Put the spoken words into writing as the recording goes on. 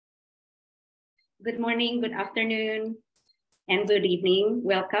Good morning, good afternoon, and good evening.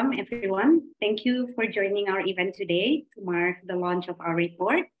 Welcome, everyone. Thank you for joining our event today to mark the launch of our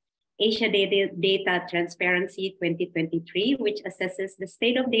report, Asia Data Transparency 2023, which assesses the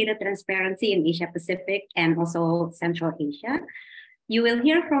state of data transparency in Asia Pacific and also Central Asia. You will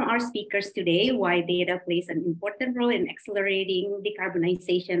hear from our speakers today why data plays an important role in accelerating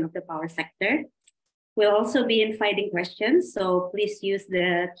decarbonization of the power sector. We'll also be inviting questions, so please use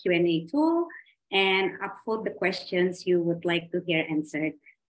the Q&A tool and upvote the questions you would like to hear answered.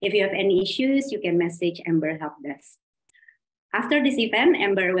 If you have any issues, you can message Ember Help Desk. After this event,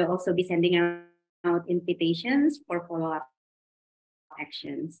 Ember will also be sending out invitations for follow-up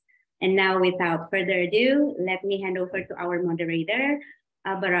actions. And now, without further ado, let me hand over to our moderator,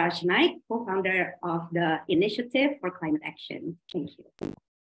 Abhayraj Naik, co-founder of the Initiative for Climate Action. Thank you.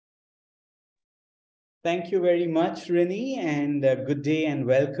 Thank you very much, Rini, and good day and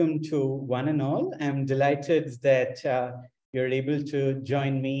welcome to one and all. I'm delighted that you're able to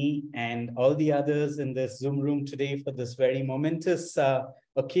join me and all the others in this Zoom room today for this very momentous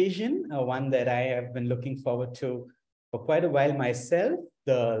occasion, one that I have been looking forward to for quite a while myself,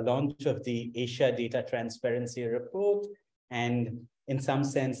 the launch of the Asia Data Transparency Report, and in some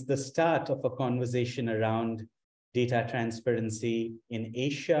sense, the start of a conversation around data transparency in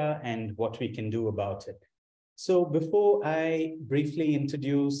Asia and what we can do about it. So before I briefly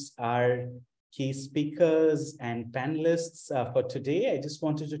introduce our key speakers and panelists for today, I just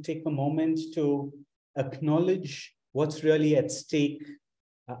wanted to take a moment to acknowledge what's really at stake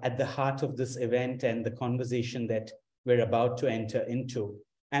at the heart of this event and the conversation that we're about to enter into.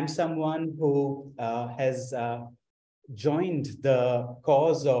 I'm someone who has joined the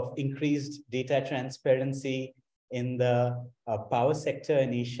cause of increased data transparency in the power sector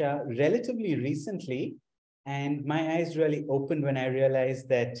in Asia relatively recently. And my eyes really opened when I realized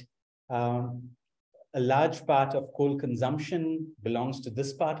that a large part of coal consumption belongs to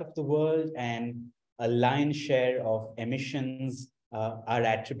this part of the world, and a lion's share of emissions are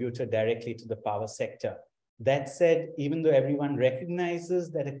attributed directly to the power sector. That said, even though everyone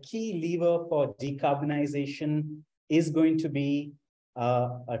recognizes that a key lever for decarbonization is going to be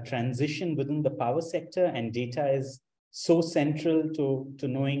a transition within the power sector, and data is so central to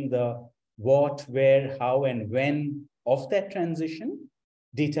knowing the what, where, how, and when of that transition,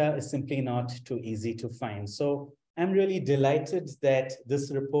 data is simply not too easy to find. So I'm really delighted that this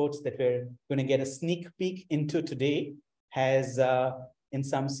report that we're going to get a sneak peek into today has, in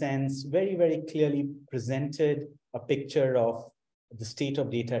some sense, very, very clearly presented a picture of the state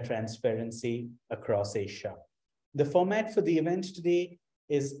of data transparency across Asia. The format for the event today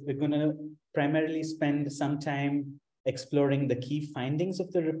is we're going to primarily spend some time exploring the key findings of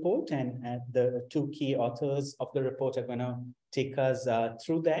the report, and the two key authors of the report are going to take us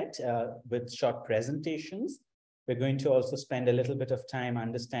through that with short presentations. We're going to also spend a little bit of time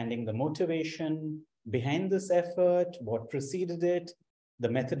understanding the motivation behind this effort, what preceded it, the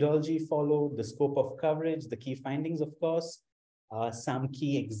methodology followed, the scope of coverage, the key findings, of course, some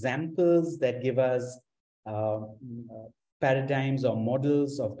key examples that give us paradigms or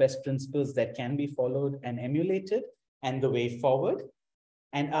models of best principles that can be followed and emulated, and the way forward.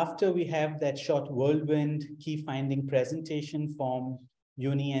 And after we have that short whirlwind key finding presentation from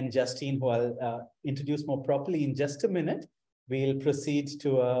Uni and Justine, who I'll introduce more properly in just a minute, we'll proceed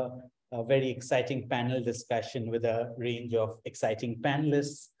to a very exciting panel discussion with a range of exciting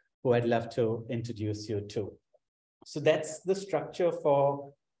panelists who I'd love to introduce you to. So that's the structure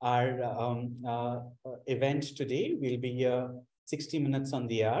for our event today. We'll be here 60 minutes on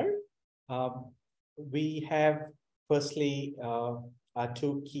the hour. We have, firstly, our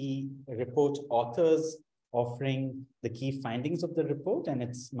two key report authors offering the key findings of the report, and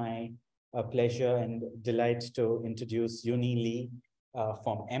it's my pleasure and delight to introduce Uni Lee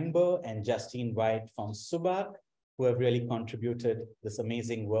from Ember and Justine White from Subak, who have really contributed this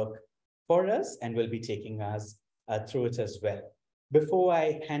amazing work for us and will be taking us through it as well. Before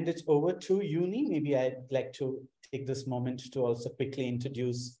I hand it over to Uni, maybe I'd like to take this moment to also quickly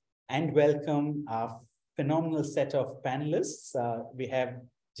introduce and welcome our phenomenal set of panelists. We have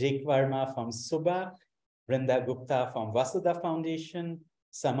Jake Verma from Subak, Brinda Gupta from Vasudha Foundation,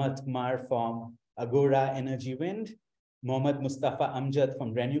 Samarth Mar from Agora Energiewende, Mohammad Mustafa Amjad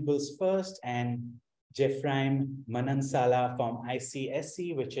from Renewables First, and Jeffrime Manansala from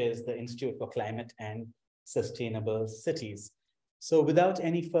ICSC, which is the Institute for Climate and Sustainable Cities. So without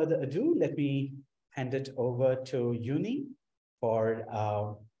any further ado, let me hand it over to Uni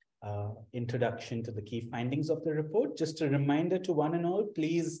for introduction to the key findings of the report. Just a reminder to one and all,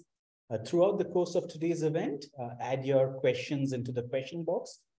 please, throughout the course of today's event, add your questions into the question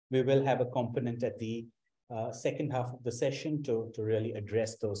box we will have a component at the second half of the session to really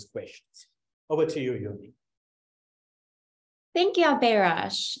address those questions. Over to you, Yoni. Thank you,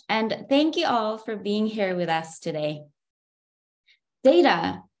 Abhayraj, and thank you all for being here with us today.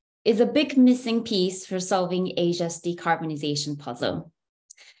 Data is a big missing piece for solving Asia's decarbonization puzzle.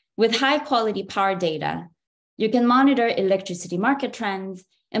 With high-quality power data, you can monitor electricity market trends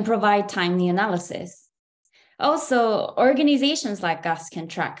and provide timely analysis. Also, organizations like us can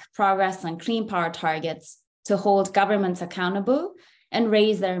track progress on clean power targets to hold governments accountable and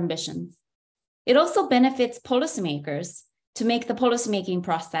raise their ambitions. It also benefits policymakers to make the policymaking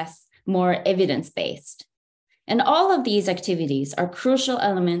process more evidence-based. And all of these activities are crucial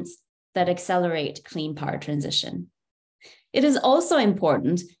elements that accelerate clean power transition. It is also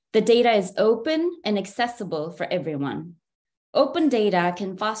important that data is open and accessible for everyone. Open data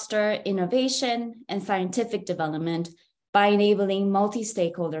can foster innovation and scientific development by enabling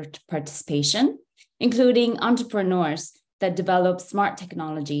multi-stakeholder participation, including entrepreneurs that develop smart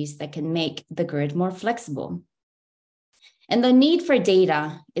technologies that can make the grid more flexible. And the need for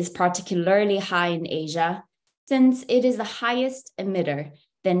data is particularly high in Asia, since it is the highest emitter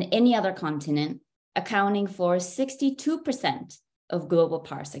than any other continent, accounting for 62% of global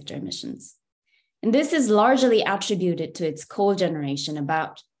power sector emissions. And this is largely attributed to its coal generation,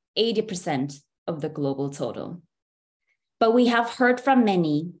 about 80% of the global total. But we have heard from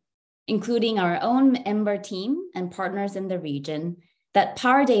many, including our own Ember team and partners in the region, that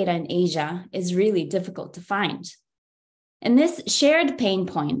power data in Asia is really difficult to find. And this shared pain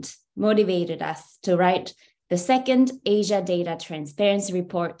point motivated us to write the second Asia Data Transparency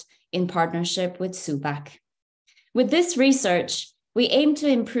Report in partnership with Subak. With this research, we aim to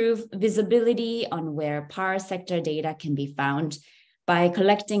improve visibility on where power sector data can be found by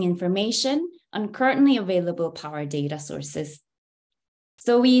collecting information on currently available power data sources.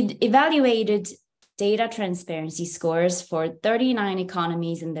 So we evaluated data transparency scores for 39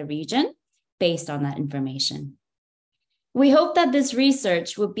 economies in the region based on that information. We hope that this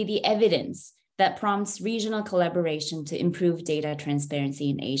research will be the evidence that prompts regional collaboration to improve data transparency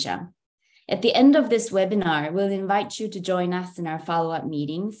in Asia. At the end of this webinar, we'll invite you to join us in our follow-up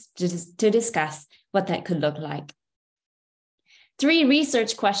meetings to discuss what that could look like. 3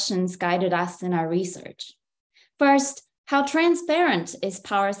 research questions guided us in our research. First, how transparent is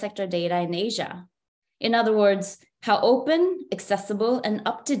power sector data in Asia? In other words, how open, accessible, and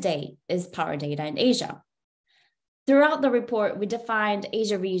up-to-date is power data in Asia? Throughout the report, we defined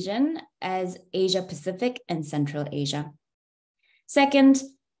Asia region as Asia Pacific and Central Asia. Second,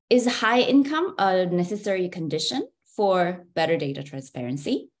 is high income a necessary condition for better data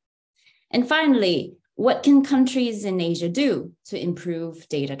transparency? And finally, what can countries in Asia do to improve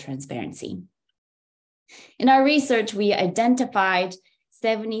data transparency? In our research, we identified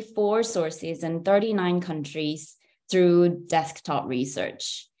 74 sources in 39 countries through desktop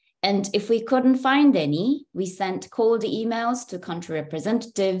research. And if we couldn't find any, we sent cold emails to country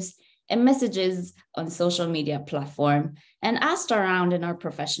representatives and messages on social media platform and asked around in our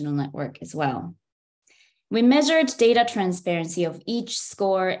professional network as well. We measured data transparency of each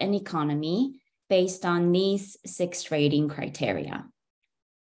score and economy based on these 6 rating criteria: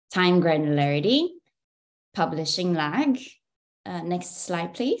 time granularity, publishing lag. Next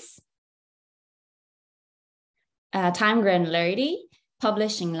slide, please. Time granularity,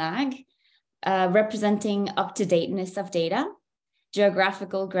 publishing lag, representing up-to-dateness of data,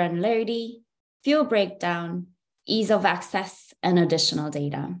 geographical granularity, fuel breakdown, ease of access, and additional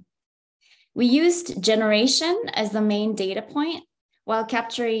data. We used generation as the main data point while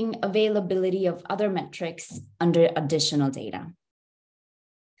capturing availability of other metrics under additional data.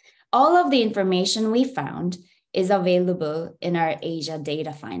 All of the information we found is available in our Asia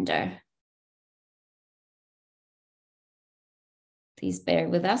Data Finder. Please bear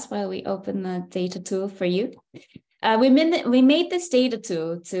with us while we open the data tool for you. We made this data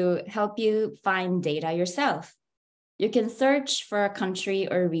tool to help you find data yourself. You can search for a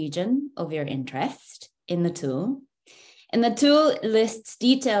country or region of your interest in the tool. And the tool lists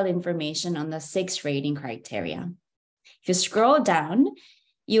detailed information on the 6 rating criteria. If you scroll down,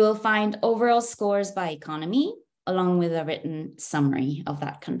 you will find overall scores by economy, along with a written summary of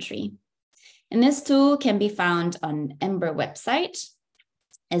that country. And this tool can be found on Ember website,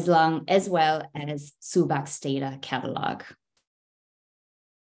 as well as Subak's data catalog.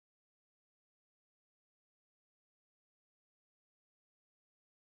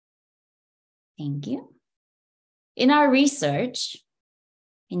 Thank you. In our research,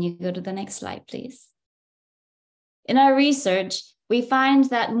 can you go to the next slide, please? In our research, we find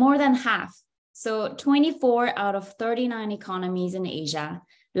that more than half, so 24 out of 39 economies in Asia,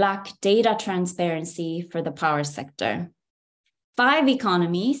 lack data transparency for the power sector. 5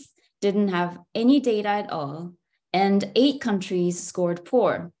 economies didn't have any data at all, and 8 countries scored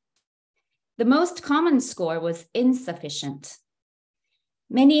poor. The most common score was insufficient.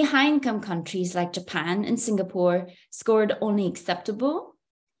 Many high-income countries like Japan and Singapore scored only acceptable,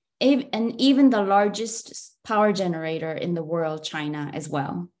 and even the largest power generator in the world, China, as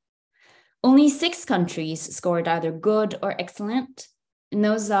well. Only 6 countries scored either good or excellent, and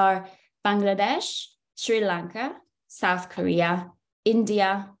those are Bangladesh, Sri Lanka, South Korea,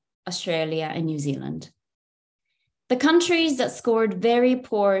 India, Australia, and New Zealand. The countries that scored very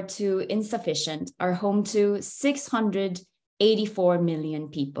poor to insufficient are home to 684 million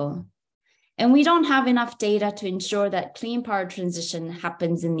people. And we don't have enough data to ensure that clean power transition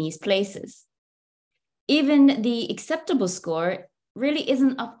happens in these places. Even the acceptable score really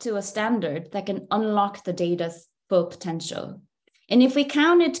isn't up to a standard that can unlock the data's full potential. And if we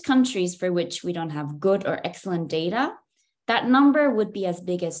counted countries for which we don't have good or excellent data, that number would be as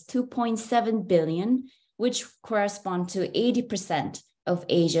big as 2.7 billion, which correspond to 80% of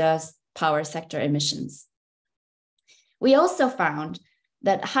Asia's power sector emissions. We also found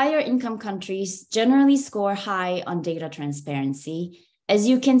that higher income countries generally score high on data transparency, as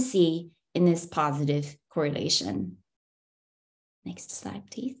you can see in this positive correlation. Next slide,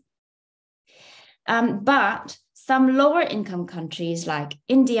 please. But some lower income countries like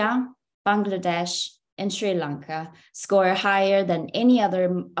India, Bangladesh, and Sri Lanka score higher than any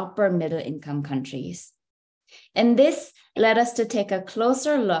other upper middle income countries. And this led us to take a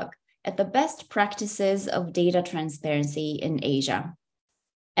closer look at the best practices of data transparency in Asia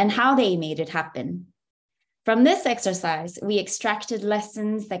and how they made it happen. From this exercise, we extracted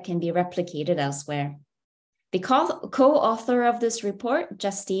lessons that can be replicated elsewhere. The co-author of this report,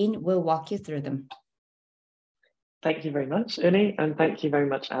 Justine, will walk you through them. Thank you very much, Uni, and thank you very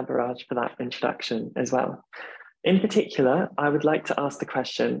much, Abhayraj, for that introduction as well. In particular, I would like to ask the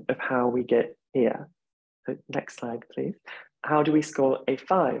question of how we get here. So next slide, please. How do we score a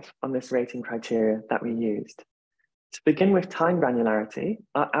 5 on this rating criteria that we used? To begin with time granularity,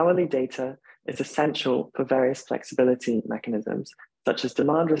 our hourly data is essential for various flexibility mechanisms, such as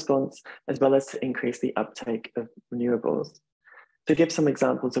demand response, as well as to increase the uptake of renewables. To give some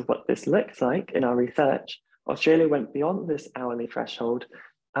examples of what this looks like in our research, Australia went beyond this hourly threshold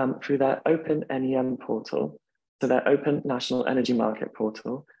through their Open NEM portal, so their Open National Energy Market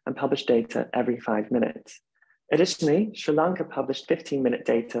portal, and published data every 5 minutes. Additionally, Sri Lanka published 15-minute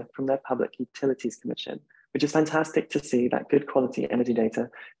data from their Public Utilities Commission, which is fantastic to see that good quality energy data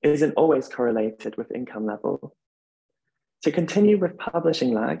isn't always correlated with income level. To continue with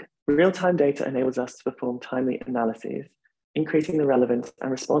publishing lag, real-time data enables us to perform timely analyses, increasing the relevance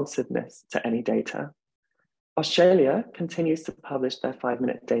and responsiveness to any data. Australia continues to publish their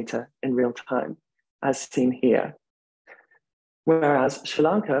 5-minute data in real time, as seen here, whereas Sri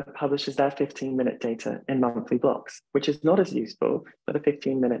Lanka publishes their 15-minute data in monthly blocks, which is not as useful, but the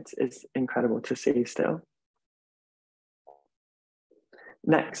 15 minutes is incredible to see still.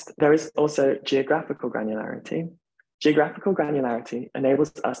 Next, there is also geographical granularity. Geographical granularity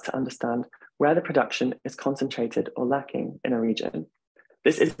enables us to understand where the production is concentrated or lacking in a region.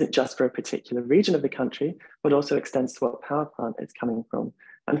 This isn't just for a particular region of the country, but also extends to what power plant it's coming from,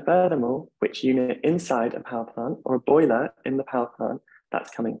 and furthermore, which unit inside a power plant or a boiler in the power plant that's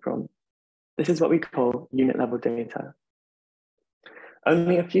coming from. This is what we call unit level data.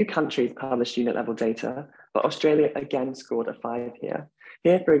 Only a few countries published unit level data, but Australia again scored a 5 here.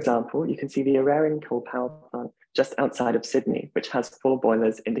 Here, for example, you can see the Eraring coal power plant just outside of Sydney, which has 4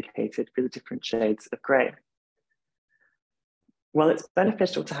 boilers indicated with different shades of grey. While it's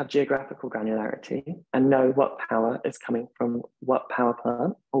beneficial to have geographical granularity and know what power is coming from what power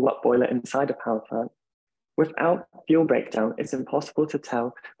plant or what boiler inside a power plant, without fuel breakdown, it's impossible to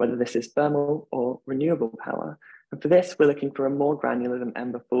tell whether this is thermal or renewable power. And for this, we're looking for a more granular than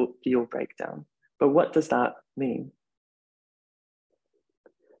Ember fuel breakdown. But what does that mean?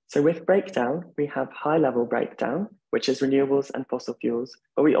 So with breakdown, we have high-level breakdown, which is renewables and fossil fuels,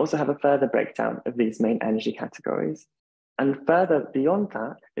 but we also have a further breakdown of these main energy categories. And further beyond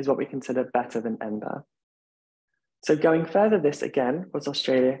that is what we consider better than Ember. So going further, this again was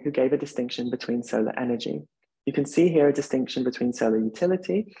Australia, who gave a distinction between solar energy. You can see here a distinction between solar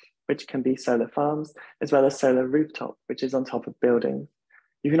utility, which can be solar farms, as well as solar rooftop, which is on top of buildings.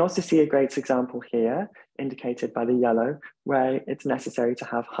 You can also see a great example here, indicated by the yellow, where it's necessary to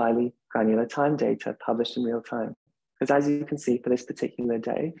have highly granular time data published in real time. Because as you can see for this particular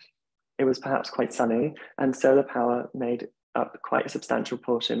day, it was perhaps quite sunny, and solar power made up quite a substantial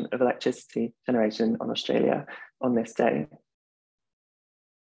portion of electricity generation on Australia on this day.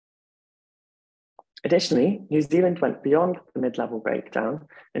 Additionally, New Zealand went beyond the mid-level breakdown,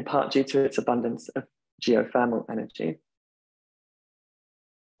 in part due to its abundance of geothermal energy.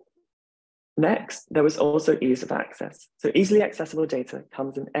 Next, there was also ease of access. So easily accessible data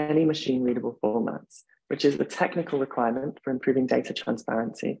comes in any machine-readable formats, which is a technical requirement for improving data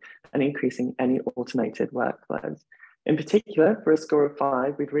transparency and increasing any automated workflows. In particular, for a score of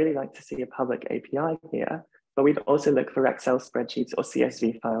 5, we'd really like to see a public API here, but we'd also look for Excel spreadsheets or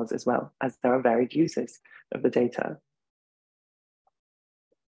CSV files as well, as there are varied uses of the data.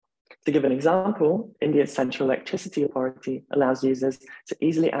 To give an example, India's Central Electricity Authority allows users to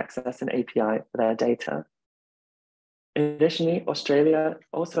easily access an API for their data. Additionally, Australia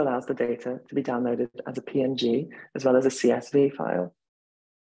also allows the data to be downloaded as a PNG as well as a CSV file.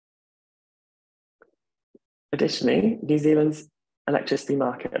 Additionally, New Zealand's Electricity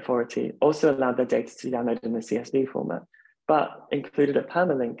Market Authority also allowed their data to be downloaded in a CSV format, but included a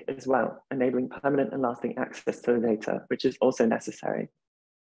permalink as well, enabling permanent and lasting access to the data, which is also necessary.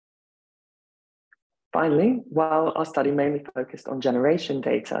 Finally, while our study mainly focused on generation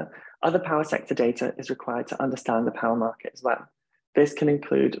data, other power sector data is required to understand the power market as well. This can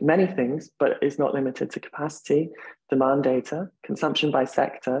include many things, but is not limited to capacity, demand data, consumption by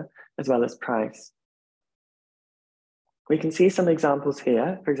sector, as well as price. We can see some examples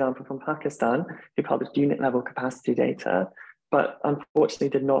here, for example, from Pakistan, who published unit level capacity data, but unfortunately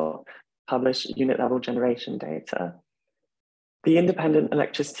did not publish unit level generation data. The independent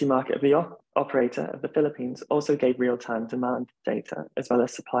electricity market of the operator of the Philippines also gave real-time demand data as well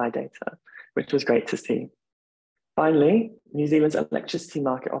as supply data, which was great to see. Finally, New Zealand's electricity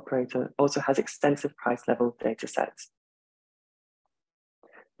market operator also has extensive price level data sets.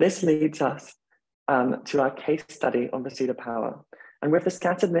 This leads us to our case study on Vasudha Power. And with the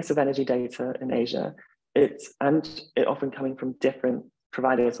scatteredness of energy data in Asia, it often coming from different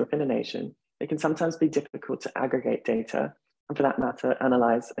providers within a nation, it can sometimes be difficult to aggregate data and, for that matter,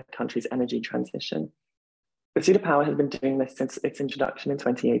 analyze a country's energy transition. Vasudha Power has been doing this since its introduction in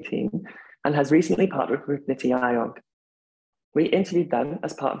 2018 and has recently partnered with Niti Aayog. We interviewed them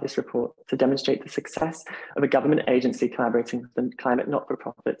as part of this report to demonstrate the success of a government agency collaborating with the climate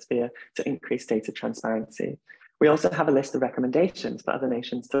not-for-profit sphere to increase data transparency. We also have a list of recommendations for other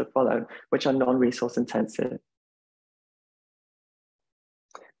nations to follow, which are non-resource intensive.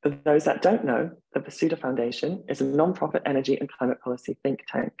 For those that don't know, the Vasudha Foundation is a non-profit energy and climate policy think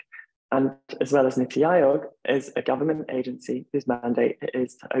tank, and as well as Niti Aayog is a government agency whose mandate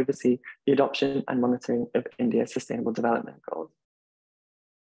is to oversee the adoption and monitoring of India's Sustainable Development Goals.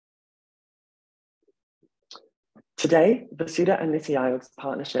 Today, Vasudha and Niti Aayog's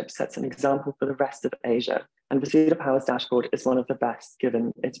partnership sets an example for the rest of Asia, and Vasudha Power's dashboard is one of the best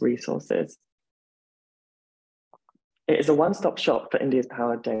given its resources. It is a one-stop shop for India's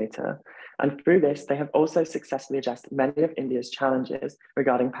power data, and through this, they have also successfully addressed many of India's challenges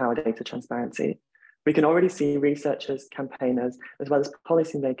regarding power data transparency. We can already see researchers, campaigners, as well as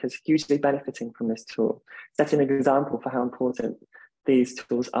policymakers hugely benefiting from this tool, setting an example for how important these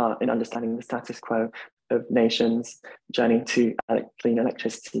tools are in understanding the status quo of nations journeying to clean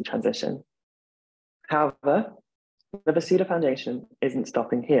electricity transition. However, the Vasudha Foundation isn't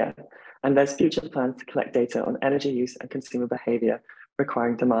stopping here, and there's future plans to collect data on energy use and consumer behavior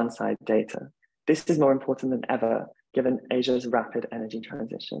requiring demand-side data. This is more important than ever, given Asia's rapid energy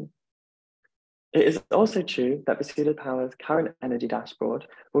transition. It is also true that Vasudha Power's current energy dashboard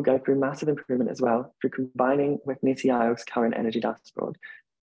will go through massive improvement as well through combining with Niti Aayog's current energy dashboard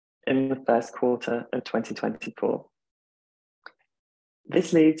in the first quarter of 2024.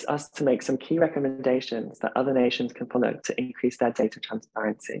 This leads us to make some key recommendations that other nations can follow to increase their data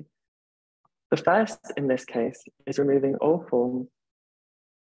transparency. The first in this case is removing all forms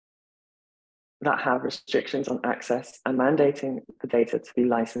that have restrictions on access and mandating the data to be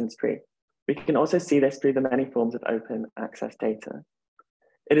license-free. We can also see this through the many forms of open access data.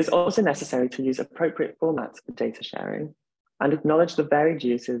 It is also necessary to use appropriate formats for data sharing and acknowledge the varied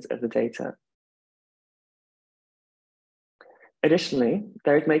uses of the data. Additionally,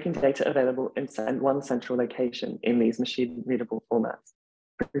 there is making data available in one central location in these machine-readable formats.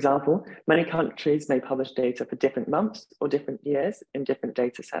 For example, many countries may publish data for different months or different years in different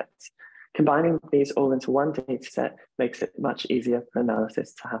data sets. Combining these all into one data set makes it much easier for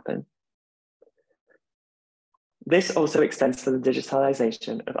analysis to happen. This also extends to the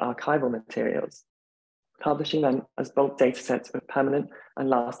digitalization of archival materials, publishing them as bulk data sets with permanent and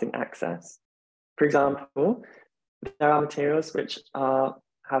lasting access. For example, there are materials which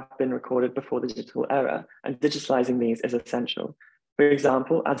have been recorded before the digital era, and digitalizing these is essential. For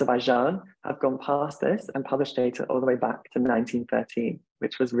example, Azerbaijan have gone past this and published data all the way back to 1913,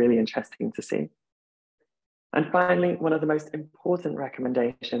 which was really interesting to see. And finally, one of the most important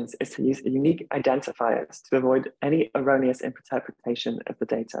recommendations is to use unique identifiers to avoid any erroneous interpretation of the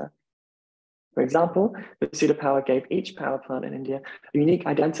data. For example, Vasudha Power gave each power plant in India a unique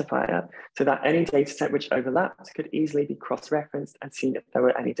identifier so that any data set which overlapped could easily be cross-referenced and seen if there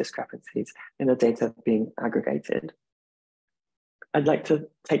were any discrepancies in the data being aggregated. I'd like to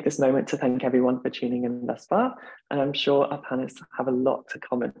take this moment to thank everyone for tuning in thus far, and I'm sure our panelists have a lot to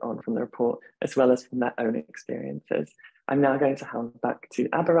comment on from the report, as well as from their own experiences. I'm now going to hand back to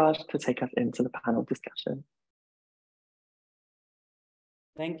Abhayraj to take us into the panel discussion.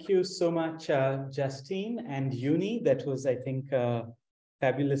 Thank you so much, Justine and Uni. That was, I think, a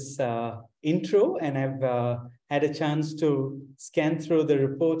fabulous intro, and I've had a chance to scan through the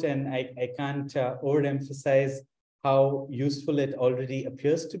report, and I can't overemphasize how useful it already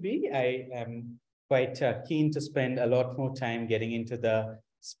appears to be. I am quite keen to spend a lot more time getting into the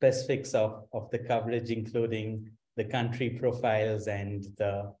specifics of the coverage, including the country profiles and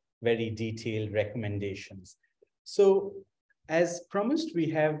the very detailed recommendations. So, as promised, we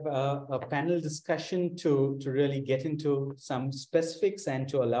have a panel discussion to really get into some specifics and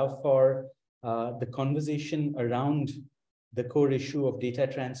to allow for the conversation around the core issue of data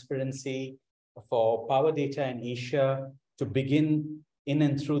transparency for power data in Asia to begin in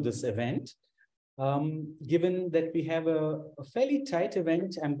and through this event. Given that we have a fairly tight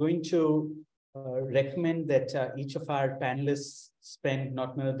event, I'm going to recommend that each of our panelists spend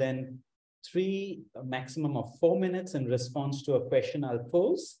not more than a maximum of 4 minutes in response to a question I'll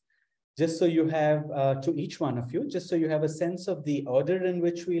pose, just so you have, to each one of you, just so you have a sense of the order in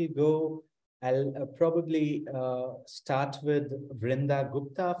which we'll go. I'll probably start with Vrinda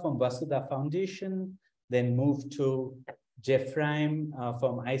Gupta from Vasudha Foundation, then move to Jeff Rime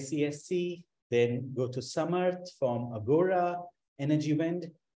from ICSC, then go to Samarth from Agora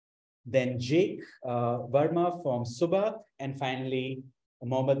Energiewende, then Jake Verma from Subak, and finally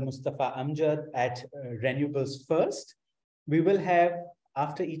Mohammad Mustafa Amjad at Renewables First. We will have,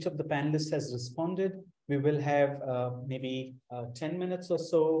 after each of the panelists has responded, we will have maybe 10 minutes or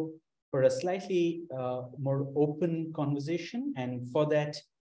so for a slightly more open conversation. And for that,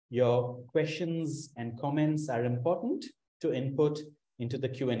 your questions and comments are important to input into the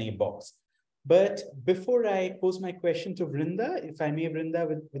Q&A box. But before I pose my question to Vrinda, if I may, Vrinda,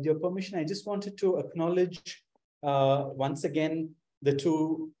 with your permission, I just wanted to acknowledge once again the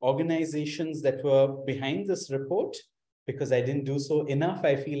two organizations that were behind this report, because I didn't do so enough,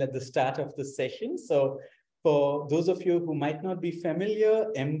 I feel, at the start of the session. So for those of you who might not be familiar,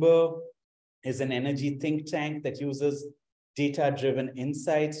 Ember is an energy think tank that uses data-driven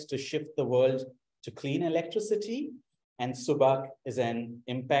insights to shift the world to clean electricity. And Subak is an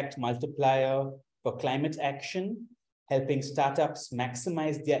impact multiplier for climate action, helping startups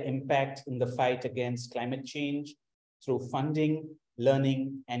maximize their impact in the fight against climate change through funding,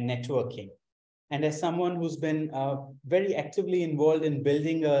 learning, and networking. And as someone who's been very actively involved in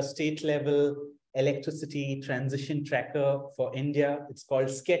building a state-level electricity transition tracker for India, it's called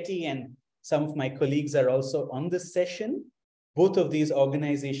SCETI, and some of my colleagues are also on this session. Both of these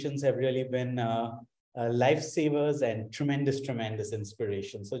organizations have really been lifesavers and tremendous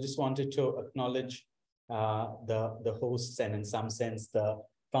inspiration. So just wanted to acknowledge the hosts and, in some sense, the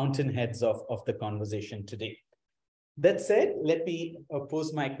fountainheads of the conversation today. That said, let me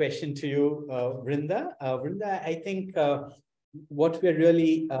pose my question to you, Vrinda. Vrinda, I think what we're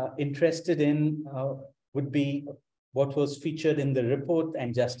really interested in would be what was featured in the report,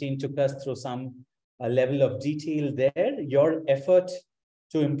 and Justine took us through some level of detail there. Your effort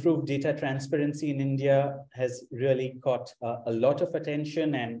to improve data transparency in India has really caught a lot of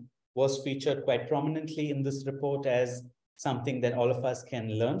attention and was featured quite prominently in this report as something that all of us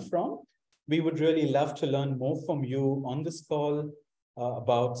can learn from. We would really love to learn more from you on this call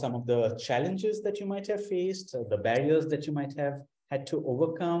about some of the challenges that you might have faced, the barriers that you might have had to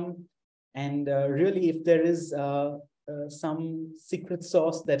overcome, and really if there is some secret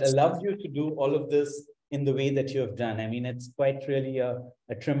sauce that allowed you to do all of this in the way that you have done. I mean, it's quite really a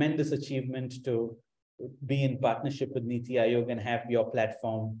tremendous achievement to be in partnership with Niti Aayog and have your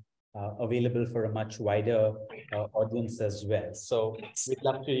platform available for a much wider audience as well. So we'd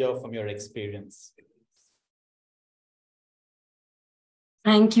love to hear from your experience.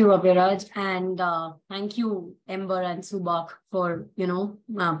 Thank you, Abhayraj, and thank you, Ember and Subak, for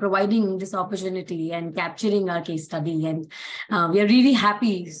providing this opportunity and capturing our case study. And we are really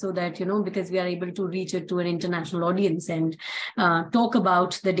happy so that because we are able to reach it to an international audience and talk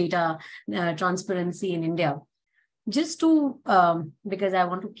about the data transparency in India. Just to because I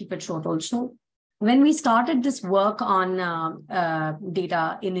want to keep it short also. When we started this work on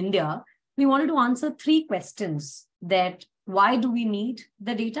data in India, we wanted to answer 3 questions. That why do we need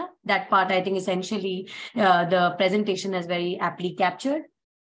the data? That part, I think, essentially the presentation has very aptly captured.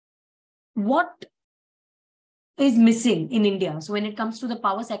 What is missing in India? So when it comes to the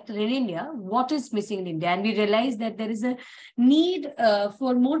power sector in India, what is missing in India? And we realize that there is a need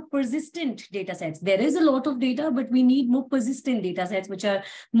for more persistent data sets. There is a lot of data, but we need more persistent data sets, which are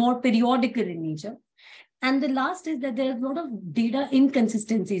more periodical in nature. And the last is that there are a lot of data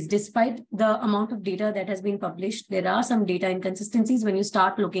inconsistencies. Despite the amount of data that has been published, there are some data inconsistencies when you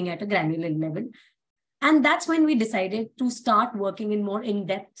start looking at a granular level. And that's when we decided to start working in more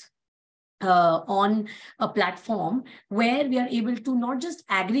in-depth on a platform where we are able to not just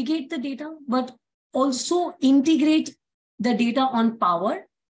aggregate the data, but also integrate the data on power,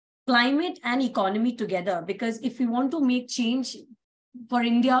 climate, and economy together. Because if we want to make change for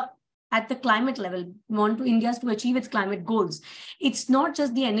India at the climate level, we want India to achieve its climate goals, it's not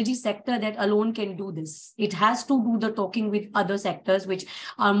just the energy sector that alone can do this. It has to do the talking with other sectors which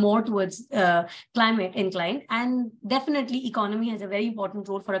are more towards climate inclined. And definitely economy has a very important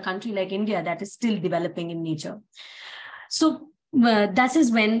role for a country like India that is still developing in nature. So that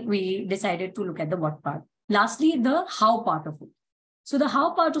is when we decided to look at the what part. Lastly, the how part of it. So the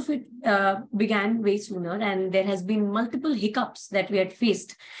how part of it began way sooner, and there has been multiple hiccups that we had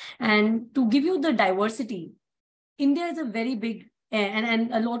faced. And to give you the diversity, India is a very big,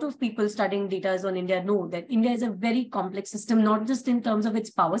 and a lot of people studying data on India know that India is a very complex system, not just in terms of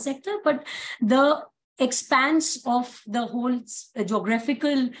its power sector, but the expanse of the whole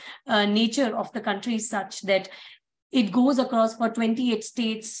geographical nature of the country is such that it goes across for 28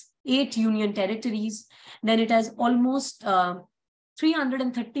 states, 8 union territories. Then it has almost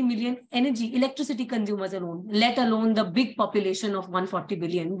 330 million electricity consumers alone, let alone the big population of 140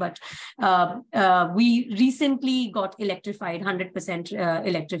 billion. But we recently got electrified, 100%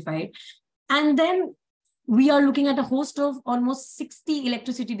 electrified. And then we are looking at a host of almost 60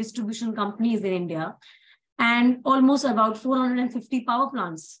 electricity distribution companies in India and almost about 450 power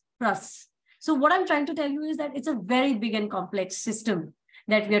plants plus. So what I'm trying to tell you is that it's a very big and complex system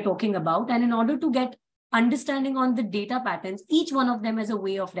that we are talking about. And in order to get understanding on the data patterns, each one of them has a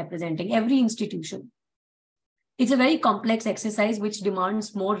way of representing every institution. It's a very complex exercise which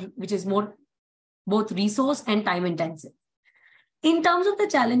demands more, which is more both resource and time intensive. In terms of the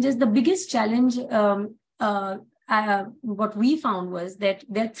challenges, the biggest challenge, what we found was that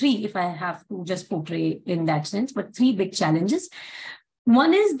there are 3, if I have to just portray in that sense, but 3 big challenges.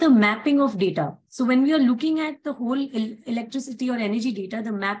 One is the mapping of data. So when we are looking at the whole electricity or energy data,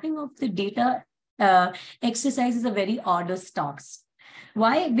 the mapping of the data exercise is a very arduous task.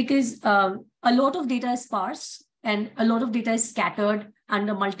 Why? Because a lot of data is sparse and a lot of data is scattered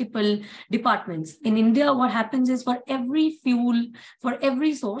under multiple departments. In India, what happens is for every fuel, for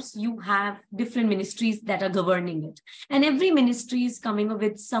every source, you have different ministries that are governing it. And every ministry is coming up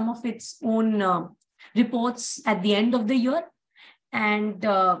with some of its own reports at the end of the year. And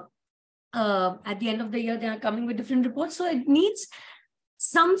at the end of the year, they are coming with different reports. So it needs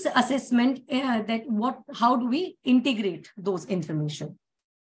some assessment that how do we integrate those information.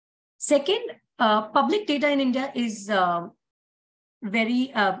 Second, public data in India is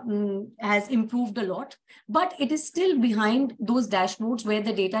has improved a lot, but it is still behind those dashboards where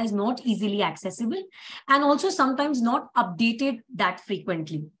the data is not easily accessible and also sometimes not updated that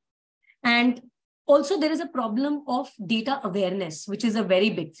frequently. And also there is a problem of data awareness, which is a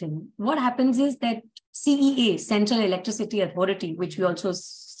very big thing. What happens is that CEA, Central Electricity Authority, which we also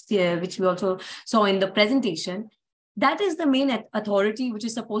saw in the presentation, that is the main authority which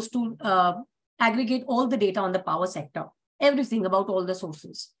is supposed to aggregate all the data on the power sector, everything about all the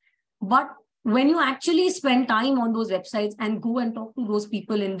sources. But when you actually spend time on those websites and go and talk to those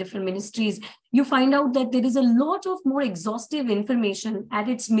people in different ministries, you find out that there is a lot of more exhaustive information at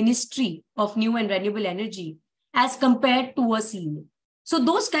its Ministry of New and Renewable Energy as compared to a CEA. So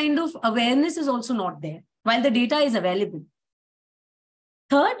those kind of awareness is also not there, while the data is available.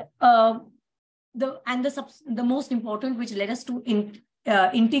 Third, the most important, which led us to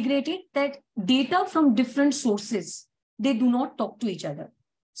integrate it, that data from different sources, they do not talk to each other.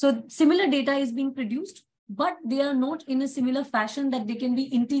 So similar data is being produced, but they are not in a similar fashion that they can be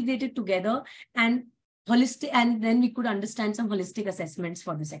integrated together and holistic, and then we could understand some holistic assessments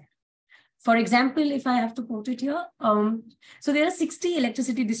for the sector. For example, if I have to quote it here, so there are 60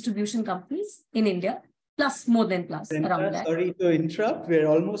 electricity distribution companies in India, plus more than plus around that. Sorry to interrupt, we're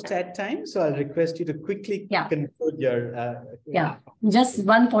almost at time, so I'll request you to quickly conclude your... Just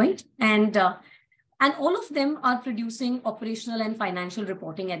one point. And all of them are producing operational and financial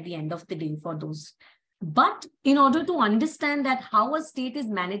reporting at the end of the day for those But in order to understand that how a state is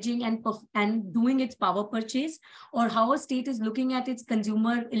managing and doing its power purchase, or how a state is looking at its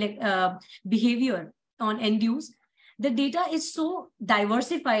consumer behavior on end use, the data is so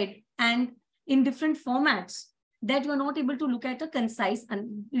diversified and in different formats that you're not able to look at a concise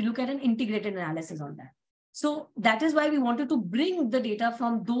and look at an integrated analysis on that. So that is why we wanted to bring the data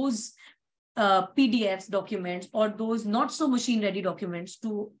from those PDFs documents or those not so machine ready documents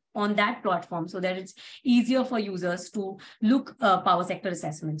to on that platform, so that it's easier for users to look power sector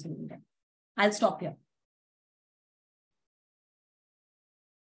assessments in India. I'll stop here.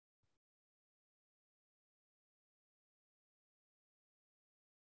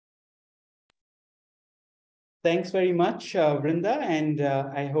 Thanks very much, Vrinda, and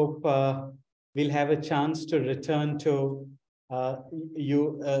I hope we'll have a chance to return to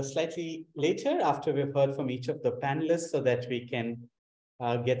you slightly later after we've heard from each of the panelists so that we can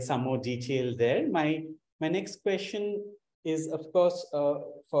get some more detail there. My next question is, of course,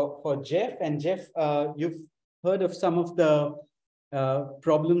 for Jeff. And Jeff, you've heard of some of the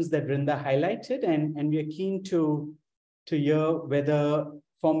problems that Vrinda highlighted, and we are keen to hear whether,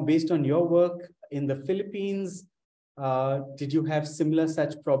 based on your work in the Philippines, did you have similar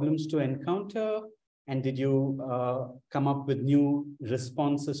such problems to encounter? And did you come up with new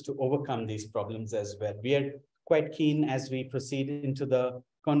responses to overcome these problems as well? We are quite keen as we proceed into the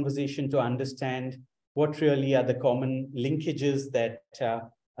conversation to understand what really are the common linkages that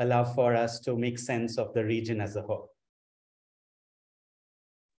allow for us to make sense of the region as a whole.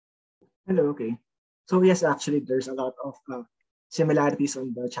 Hello, okay. So yes, actually, there's a lot of similarities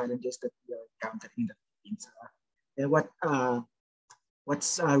on the challenges that we are encountering in the Philippines. And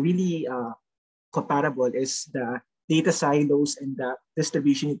what's really comparable is the data silos and the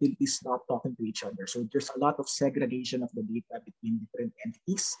distribution utilities not talking to each other. So there's a lot of segregation of the data between different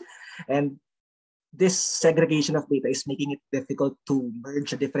entities. And this segregation of data is making it difficult to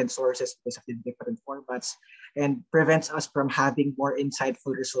merge different sources because of the different formats, and prevents us from having more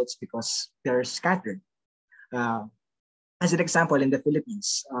insightful results because they're scattered. As an example, in the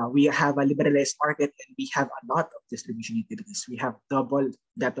Philippines, we have a liberalized market and we have a lot of distribution utilities. We have double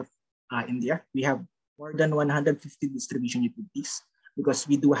that of India. We have more than 150 distribution utilities because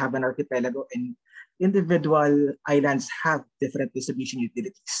we do have an archipelago and individual islands have different distribution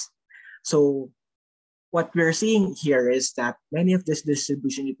utilities. So what we're seeing here is that many of these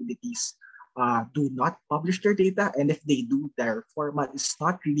distribution utilities do not publish their data, and if they do, their format is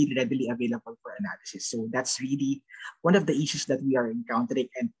not really readily available for analysis. So that's really one of the issues that we are encountering,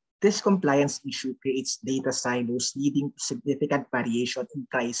 and this compliance issue creates data silos, leading to significant variation in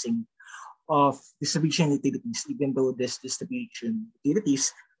pricing of distribution utilities, even though these distribution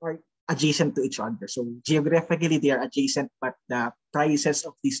utilities are adjacent to each other. So geographically they are adjacent, but the prices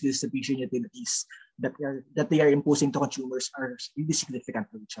of these distribution utilities that they are imposing to consumers are really significant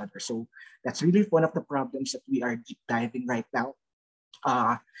to each other. So that's really one of the problems that we are deep diving right now.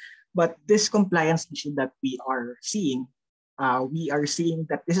 But this compliance issue that we are seeing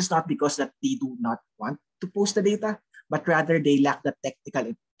that this is not because that they do not want to post the data, but rather they lack the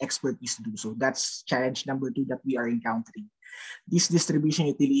technical expertise to do so. That's challenge number 2 that we are encountering. These distribution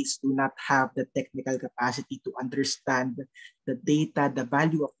utilities do not have the technical capacity to understand the data, the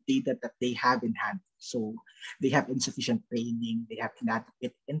value of data that they have in hand. So they have insufficient training, they have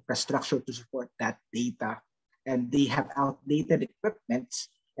inadequate infrastructure to support that data, and they have outdated equipment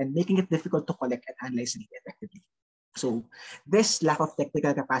and making it difficult to collect and analyze data effectively. So this lack of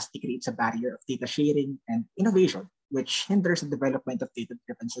technical capacity creates a barrier of data sharing and innovation, which hinders the development of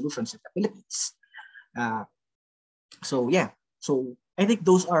data-driven solutions in the Philippines. So I think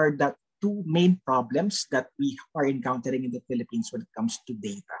those are the 2 main problems that we are encountering in the Philippines when it comes to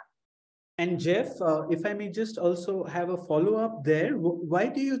data. And Jeff, if I may just also have a follow-up there, why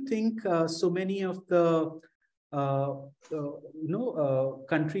do you think so many of the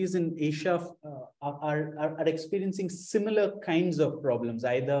countries in Asia are experiencing similar kinds of problems,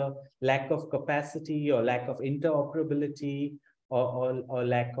 either lack of capacity or lack of interoperability or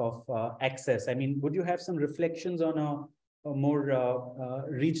lack of access? I mean, would you have some reflections on a more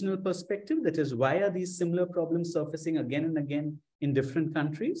regional perspective? That is, why are these similar problems surfacing again and again in different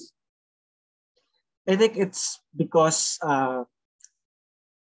countries? I think it's because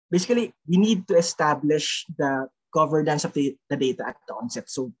basically we need to establish the governance of the data at the onset.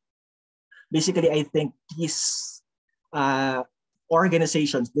 So basically, I think these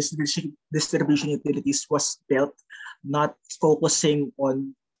organizations, distribution utilities, was built not focusing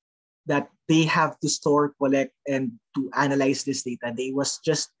on that they have to store, collect, and to analyze this data. They was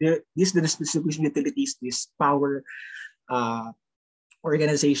just these distribution utilities, these power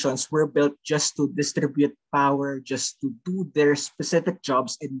organizations were built just to distribute power, just to do their specific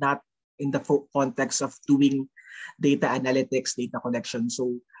jobs, and not in the context of doing data analytics, data collection.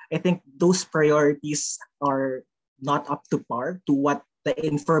 So I think those priorities are not up to par to what the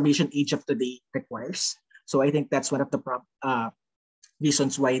information age of today requires. So I think that's one of the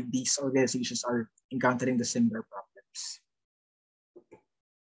reasons why these organizations are encountering the similar problems.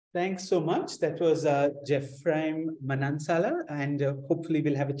 Thanks so much. That was Jeffrey Manansala, and hopefully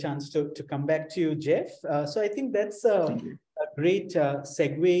we'll have a chance to come back to you, Jeff. So I think that's a great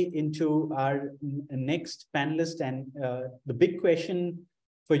segue into our next panelist. And the big question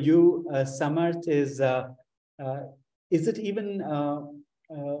for you, Samarth, is it even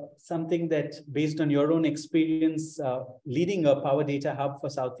something that, based on your own experience leading a power data hub for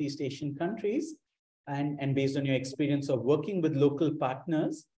Southeast Asian countries, and based on your experience of working with local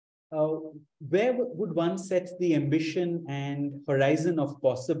partners, where would one set the ambition and horizon of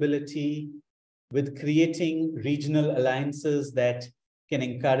possibility with creating regional alliances that can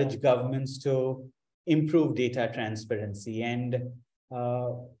encourage governments to improve data transparency? And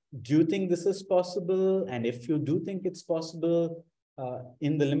do you think this is possible? And if you do think it's possible,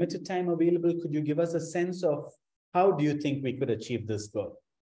 in the limited time available, could you give us a sense of how do you think we could achieve this goal?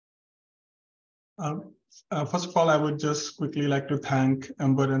 First of all, I would just quickly like to thank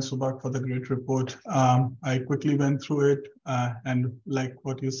Ember and Subak for the great report. I quickly went through it, and like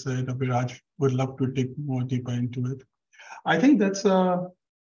what you said, Abhayraj, would love to dig more deeper into it. I think that's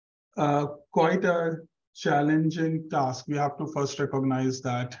quite a challenging task. We have to first recognize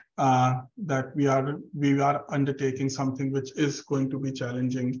that that we are undertaking something which is going to be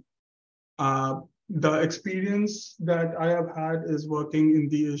challenging. The experience that I have had is working in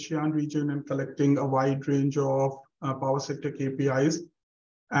the ASEAN region and collecting a wide range of power sector KPIs,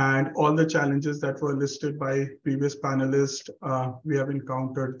 and all the challenges that were listed by previous panelists, we have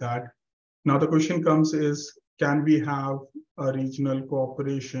encountered that. Now the question comes is, can we have a regional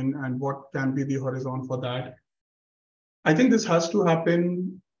cooperation, and what can be the horizon for that? I think this has to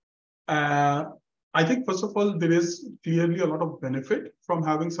happen. I think, first of all, there is clearly a lot of benefit from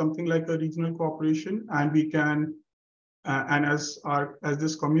having something like a regional cooperation, and we can, and as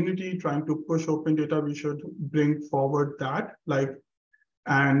this community trying to push open data, we should bring forward that,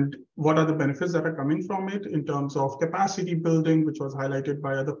 and what are the benefits that are coming from it in terms of capacity building, which was highlighted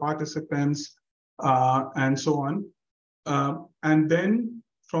by other participants, and so on. And then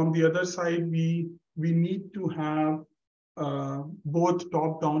from the other side, we need to have both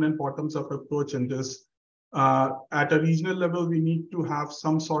top-down and bottoms-up approach in this. At a regional level, we need to have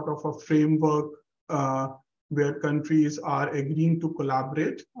some sort of a framework where countries are agreeing to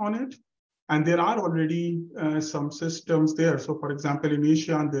collaborate on it. And there are already some systems there. So for example, in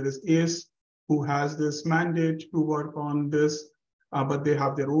ASEAN, there is ACE, who has this mandate to work on this, but they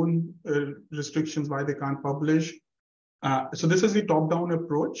have their own restrictions why they can't publish. So this is the top-down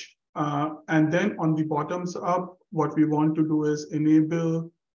approach. And then on the bottoms up, what we want to do is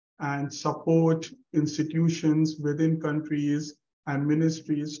enable and support institutions within countries and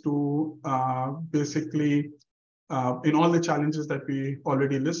ministries to basically, in all the challenges that we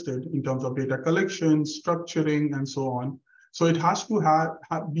already listed in terms of data collection, structuring, and so on. So it has to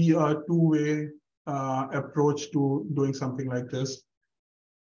be a two-way approach to doing something like this.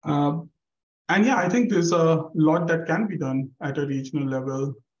 And yeah, I think there's a lot that can be done at a regional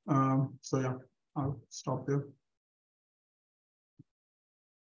level. So yeah, I'll stop there.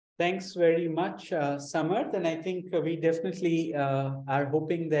 Thanks very much, Samarth. And I think we definitely are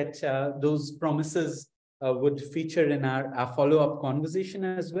hoping that those promises would feature in our follow-up conversation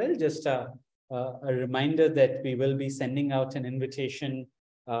as well. Just a reminder that we will be sending out an invitation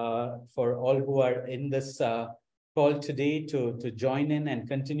for all who are in this call today to join in and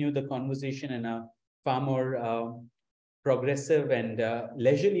continue the conversation in a far more progressive and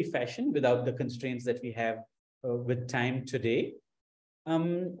leisurely fashion without the constraints that we have with time today.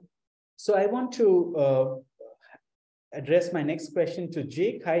 So I want to address my next question to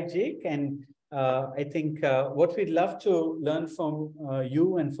Jake. Hi, Jake. And I think what we'd love to learn from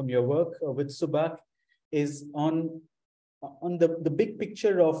you and from your work with Subak is on the big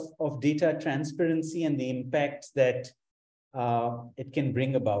picture of data transparency and the impact that it can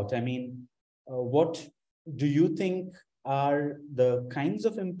bring about. I mean, what do you think are the kinds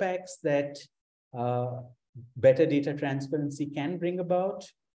of impacts that better data transparency can bring about?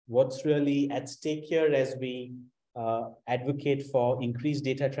 What's really at stake here as we advocate for increased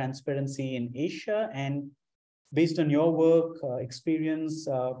data transparency in Asia? And based on your work experience,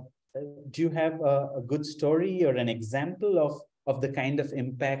 do you have a good story or an example of the kind of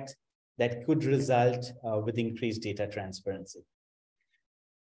impact that could result with increased data transparency?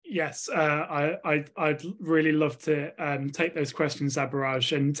 Yes, I'd really love to take those questions,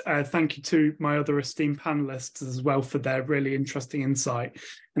 Abhayraj, and thank you to my other esteemed panelists as well for their really interesting insight,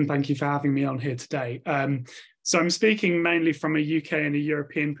 and thank you for having me on here today. So I'm speaking mainly from a UK and a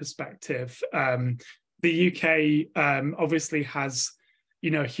European perspective. The UK obviously has,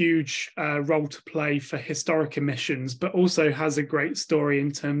 a huge role to play for historic emissions, but also has a great story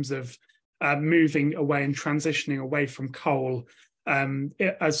in terms of moving away and transitioning away from coal,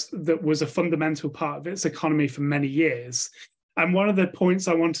 as that was a fundamental part of its economy for many years. And one of the points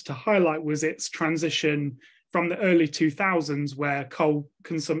I wanted to highlight was its transition from the early 2000s, where coal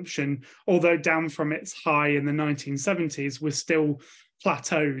consumption, although down from its high in the 1970s, was still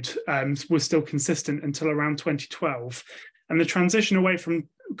plateaued, was still consistent until around 2012. And the transition away from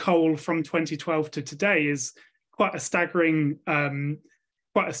coal from 2012 to today is quite a staggering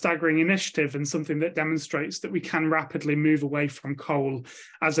initiative, and something that demonstrates that we can rapidly move away from coal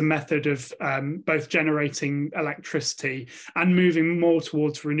as a method of both generating electricity and moving more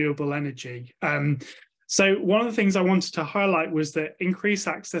towards renewable energy. So one of the things I wanted to highlight was that increased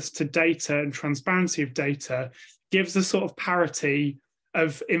access to data and transparency of data gives a sort of parity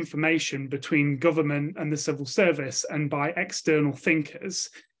of information between government and the civil service and by external thinkers.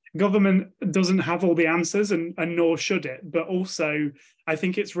 Government doesn't have all the answers, and nor should it, but also I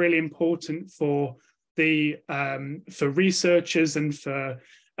think it's really important for the for researchers and for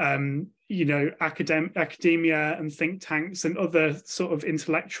academia and think tanks and other sort of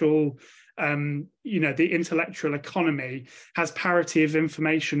intellectual the intellectual economy has parity of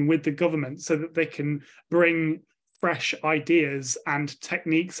information with the government, so that they can bring fresh ideas and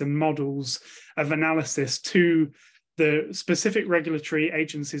techniques and models of analysis to the specific regulatory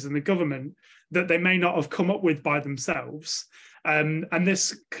agencies and the government that they may not have come up with by themselves. And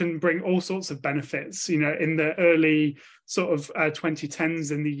this can bring all sorts of benefits. In the early sort of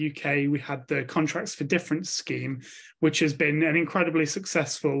 2010s in the UK, we had the Contracts for Difference scheme, which has been an incredibly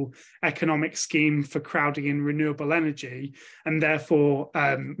successful economic scheme for crowding in renewable energy, and therefore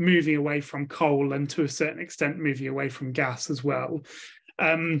moving away from coal, and to a certain extent moving away from gas as well.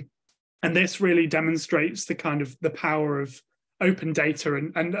 And this really demonstrates the kind of the power of open data,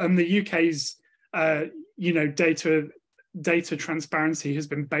 and the UK's data transparency has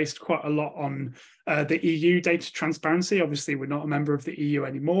been based quite a lot on the EU data transparency. Obviously, we're not a member of the EU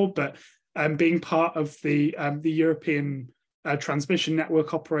anymore, but being part of the European Transmission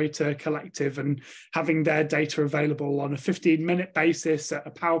Network Operator Collective and having their data available on a 15-minute basis at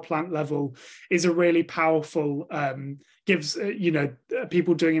a power plant level is a really powerful, gives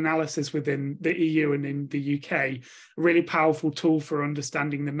people doing analysis within the EU and in the UK, a really powerful tool for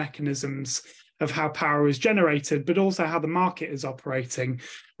understanding the mechanisms of how power is generated, but also how the market is operating.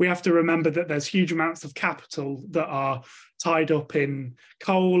 We have to remember that there's huge amounts of capital that are tied up in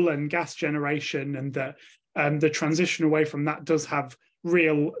coal and gas generation, and that the transition away from that does have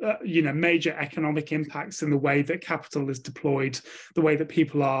real, major economic impacts in the way that capital is deployed, the way that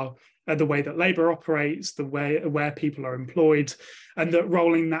people are, the way that labour operates, the way where people are employed, and that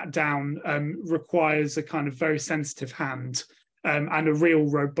rolling that down requires a kind of very sensitive hand. And a real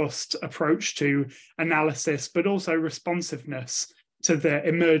robust approach to analysis, but also responsiveness to the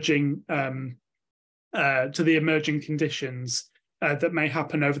emerging conditions that may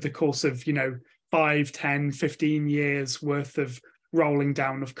happen over the course of 5, 10, 15 years worth of rolling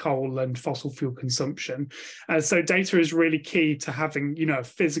down of coal and fossil fuel consumption. So data is really key to having a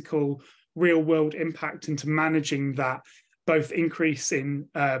physical, real world impact into managing that. Both increase in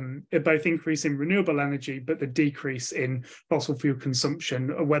renewable energy, but the decrease in fossil fuel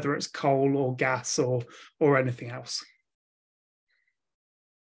consumption, whether it's coal or gas or anything else.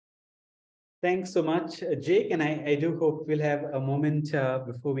 Thanks so much, Jake. And I do hope we'll have a moment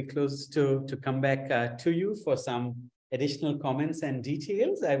before we close to come back to you for some additional comments and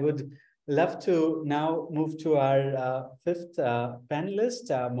details. I would love to now move to our fifth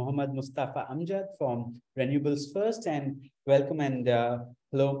panelist, Mohammad Mustafa Amjad from Renewables First, and welcome and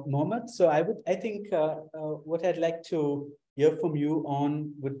hello, Mohammad. So I think what I'd like to hear from you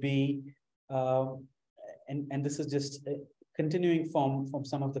on would be, and this is just continuing from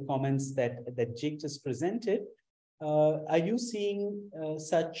some of the comments that Jake just presented. Are you seeing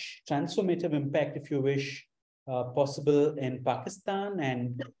such transformative impact, if you wish, possible in Pakistan?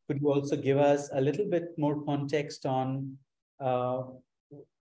 And could you also give us a little bit more context on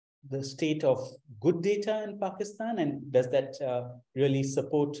the state of good data in Pakistan? And does that really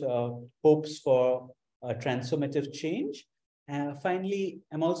support hopes for transformative change? Finally,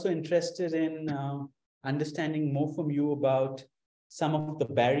 I'm also interested in understanding more from you about some of the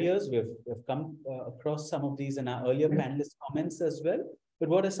barriers. We've come across some of these in our earlier panelist comments as well. but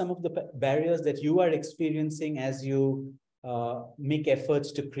what are some of the barriers that you are experiencing as you make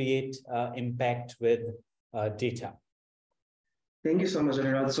efforts to create impact with data? Thank you so much,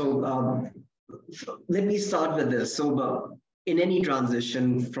 Abhayraj. So let me start with this. So in any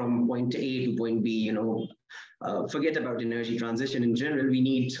transition from point A to point B, forget about energy transition in general. We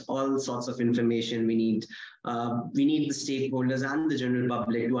need all sorts of information. We need the stakeholders and the general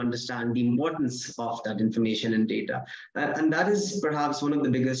public to understand the importance of that information and data. And that is perhaps one of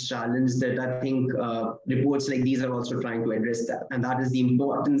the biggest challenges that I think reports like these are also trying to address that. And that is the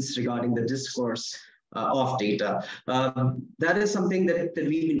importance regarding the discourse of data. That is something that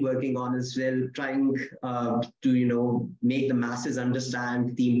we've been working on as well, trying to make the masses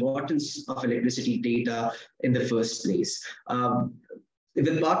understand the importance of electricity data in the first place.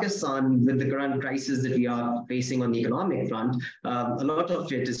 With Pakistan, with the current crisis that we are facing on the economic front, a lot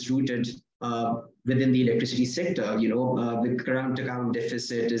of it is rooted within the electricity sector. The current account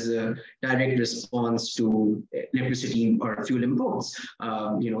deficit is a direct response to electricity or fuel imports.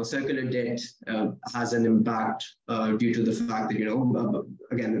 Circular debt has an impact due to the fact that,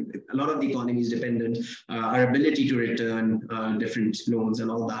 again, a lot of the economy is dependent. Our ability to return different loans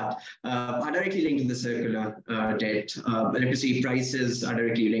and all that are directly linked to the circular debt. Electricity prices are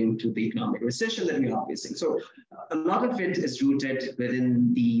directly linked to the economic recession that we are facing. So a lot of it is rooted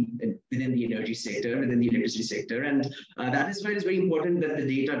within the energy sector, within the electricity sector. And that is why it's very important that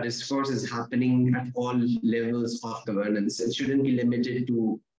the data discourse is happening at all levels of governance. It shouldn't be limited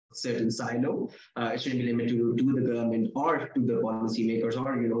to certain silo. It shouldn't be limited to the government or to the policymakers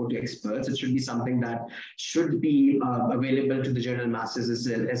or to experts. It should be something that should be available to the general masses as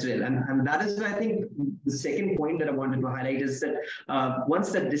well. And that is why I think the second point that I wanted to highlight is that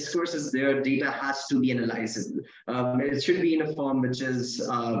once that discourse is there, data has to be analyzable. It should be in a form which is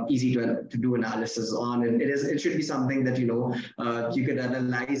easy to do analysis on. It should be something that you could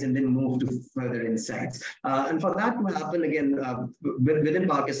analyze and then move to further insights. And for that to happen, again, within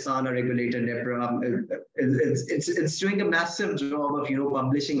Pakistan, our regulator, NEPRA, it's doing a massive job of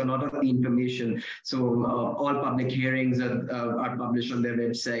publishing a lot of the information. So all public hearings are published on their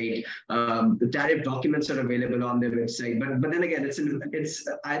website. The tariff documents are available on their website. But then again, it's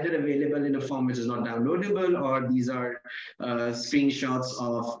either available in a form which is not downloadable, or these are screenshots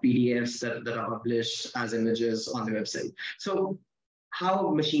of PDFs that are published as images on the website. So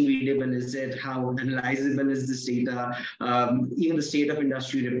how machine readable is it? How analyzable is this data? Even the state of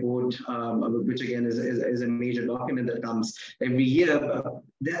industry report, which again is a major document that comes every year,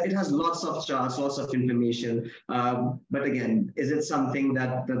 it has lots of charts, lots of information. But again, is it something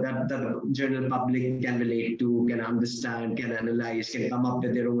that the general public can relate to, can understand, can analyze, can come up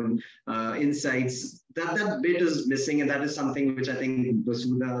with their own insights? That bit is missing, and that is something which I think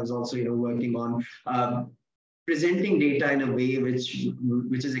Vasudha is also working on. Presenting data in a way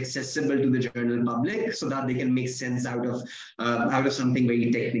which is accessible to the general public, so that they can make sense out of something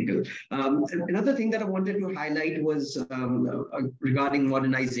very technical. Another thing that I wanted to highlight was regarding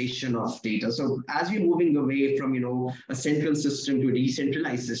modernization of data. So as we're moving away from a central system to a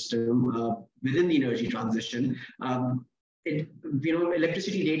decentralized system within the energy transition,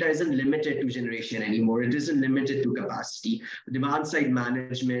 electricity data isn't limited to generation anymore. It isn't limited to capacity. Demand side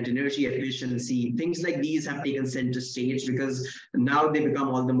management, energy efficiency, things like these have taken center stage, because now they become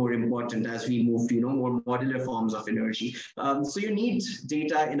all the more important as we move to more modular forms of energy. So you need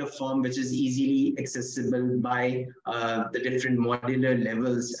data in a form which is easily accessible by the different modular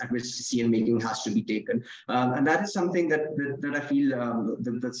levels at which decision making has to be taken. And that is something that I feel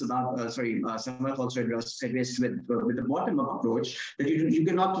that's about Samath also addressed with the bottom approach, that you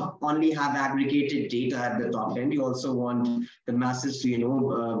cannot only have aggregated data at the top end. You also want the masses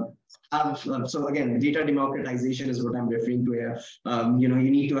to so again, data democratization is what I'm referring to here. You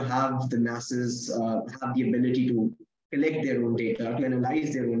need to have the masses have the ability to collect their own data, to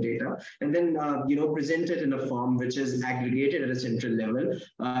analyze their own data, and then present it in a form which is aggregated at a central level.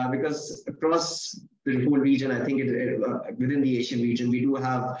 Because across the whole region, I think within the Asian region, we do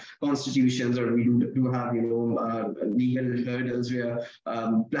have constitutions, or we do have legal hurdles where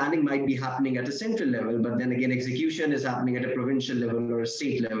planning might be happening at a central level, but then again execution is happening at a provincial level or a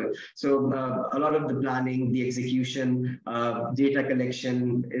state level. So a lot of the planning, the execution, data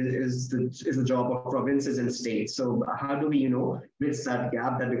collection is the job of provinces and states. So how do we bridge that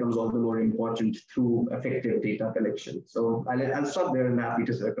gap? That becomes all the more important through effective data collection. So I'll stop there, and happy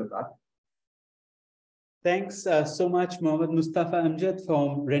to circle back. Thanks so much, Mohammed Mustafa Amjad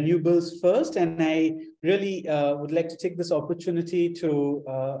from Renewables First. And I really would like to take this opportunity to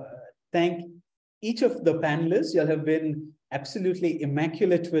thank each of the panelists. You all have been absolutely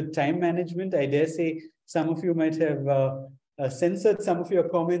immaculate with time management. I dare say some of you might have censored some of your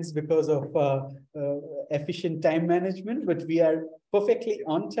comments because of efficient time management, but we are perfectly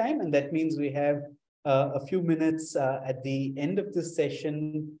on time, and that means we have a few minutes at the end of this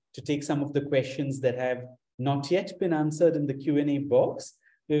session to take some of the questions that have not yet been answered in the Q&A box.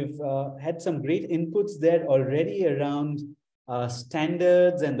 We've had some great inputs there already around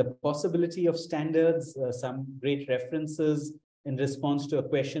standards and the possibility of standards, some great references in response to a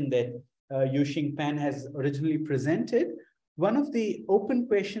question that Yuxing Pan has originally presented. One of the open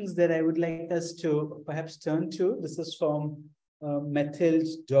questions that I would like us to perhaps turn to, this is from Mathilde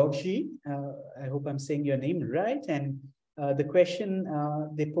Dogji. I hope I'm saying your name right. And the question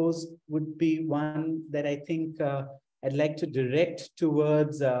they pose would be one that I think I'd like to direct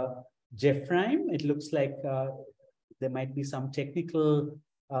towards Jeffrime. It looks like there might be some technical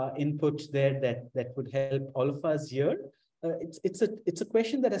input there that would help all of us here. It's a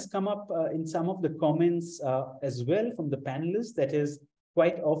question that has come up in some of the comments as well from the panelists. That is,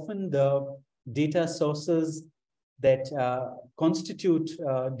 quite often the data sources that constitute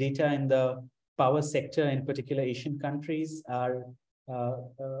data in the power sector, in particular Asian countries, are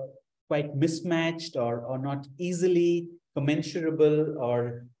quite mismatched or not easily commensurable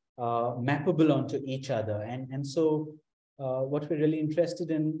or mappable onto each other. And so what we're really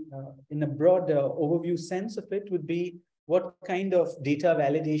interested in a broad overview sense of it would be what kind of data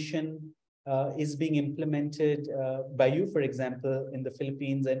validation is being implemented by you, for example, in the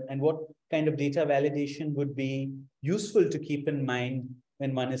Philippines, and what kind of data validation would be useful to keep in mind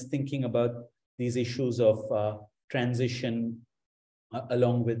when one is thinking about these issues of transition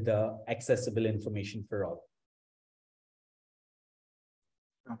along with the accessible information for all.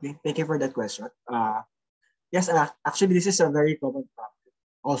 Okay, thank you for that question. Yes, actually, this is a very common problem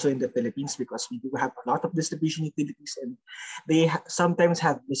also in the Philippines, because we do have a lot of distribution utilities, and they sometimes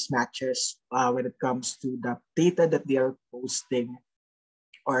have mismatches when it comes to the data that they are posting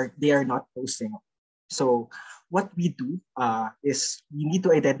or they are not posting. So what we do is we need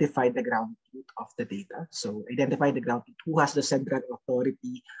to identify the ground truth of the data. So identify the ground truth, who has the central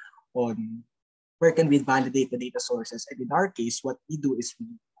authority on where can we validate the data sources. And in our case, what we do is we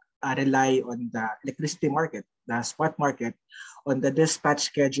rely on the electricity market, the spot market, on the dispatch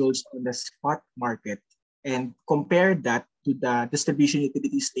schedules on the spot market, and compare that to the distribution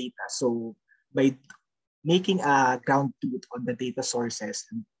utilities data. So by making a ground truth on the data sources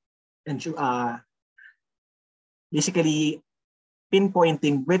and basically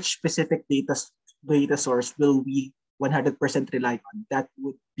pinpointing which specific data source will we 100% rely on, that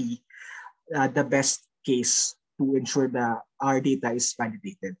would be the best case to ensure that our data is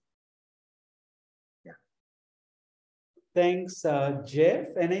validated. Thanks, Jeff.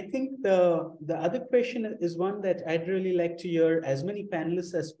 And I think the other question is one that I'd really like to hear as many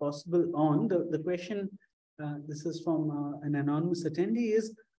panelists as possible on. The question, this is from an anonymous attendee,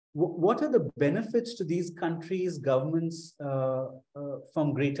 is what are the benefits to these countries' governments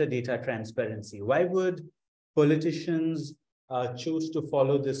from greater data transparency? Why would politicians choose to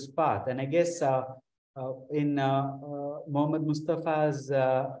follow this path? And I guess in Mohammad Mustafa's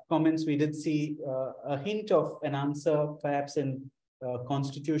comments, we did see a hint of an answer, perhaps in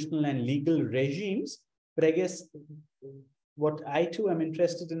constitutional and legal regimes. But I guess what I too am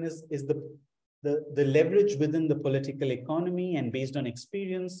interested in is the leverage within the political economy, and based on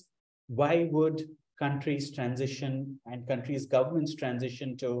experience, why would countries transition and countries' governments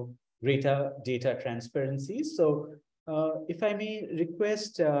transition to greater data transparency? So if I may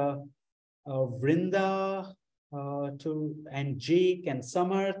request Vrinda and Jake and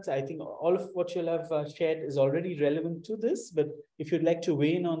Samarth, I think all of what you'll have shared is already relevant to this, but if you'd like to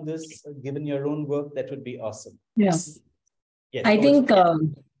weigh in on this, given your own work, that would be awesome. Yes. Yes, I think,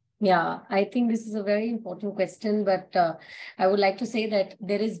 I think this is a very important question, but I would like to say that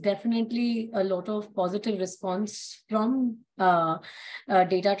there is definitely a lot of positive response from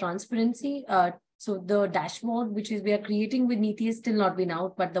data transparency. So the dashboard, which is we are creating with NITI, has still not been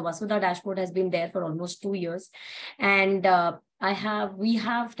out, but the Vasudha dashboard has been there for almost 2 years. And we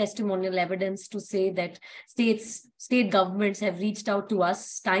have testimonial evidence to say that state governments have reached out to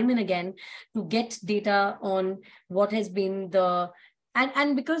us time and again to get data on what has been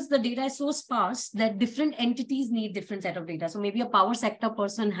and because the data is so sparse that different entities need different set of data. So maybe a power sector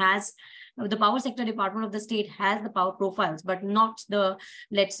person has the power sector department of the state has the power profiles, but not the,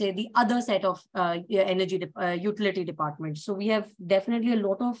 let's say, the other set of energy utility departments. So we have definitely a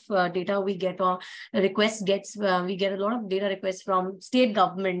lot of data we get, or requests we get a lot of data requests from state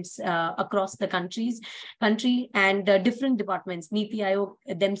governments across the country, and different departments. NITI Aayog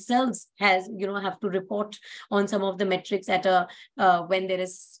themselves have to report on some of the metrics at when there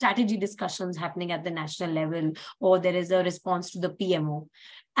is strategy discussions happening at the national level, or there is a response to the PMO.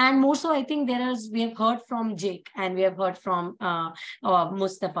 And more so, I think we have heard from Jake, and we have heard from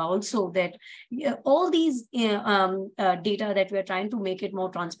Mustafa also, that all these data that we're trying to make it more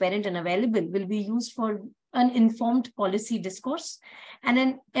transparent and available will be used for an informed policy discourse and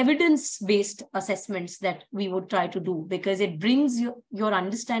an evidence-based assessments that we would try to do, because it brings your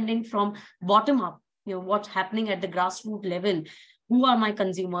understanding from bottom up, what's happening at the grassroots level. Who are my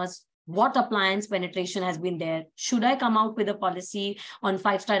consumers? What appliance penetration has been there? Should I come out with a policy on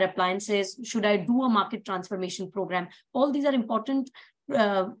 5-star appliances? Should I do a market transformation program? All these are important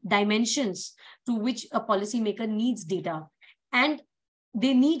dimensions to which a policymaker needs data. And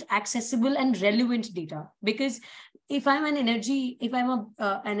they need accessible and relevant data, because if I'm an energy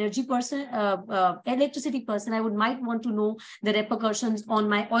person, electricity person, I might want to know the repercussions on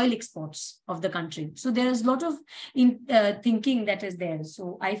my oil exports of the country. So there is a lot of thinking that is there.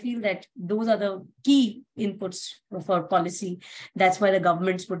 So I feel that those are the key inputs for policy. That's why the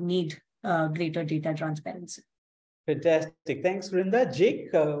governments would need greater data transparency. Fantastic. Thanks, Vrinda.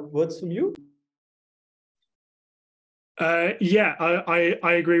 Jake, words from you? Yeah,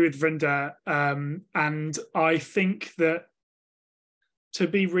 I agree with Vrinda, and I think that, to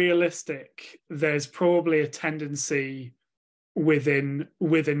be realistic, there's probably a tendency within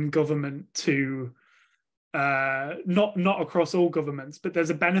government to not across all governments, but there's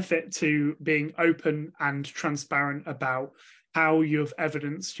a benefit to being open and transparent about how you've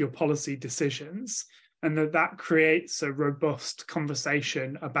evidenced your policy decisions, and that creates a robust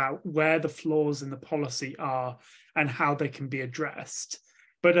conversation about where the flaws in the policy are and how they can be addressed.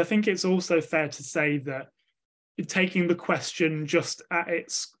 But I think it's also fair to say that taking the question just at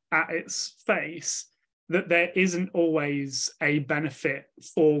its face, that there isn't always a benefit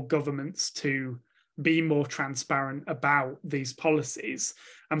for governments to be more transparent about these policies.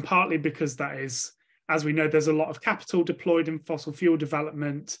 And partly because that is, as we know, there's a lot of capital deployed in fossil fuel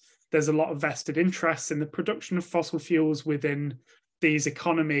development. There's a lot of vested interests in the production of fossil fuels within these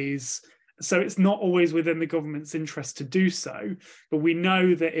economies. So it's not always within the government's interest to do so, but we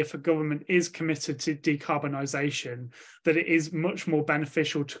know that if a government is committed to decarbonisation, that it is much more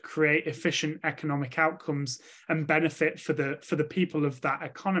beneficial to create efficient economic outcomes and benefit for the people of that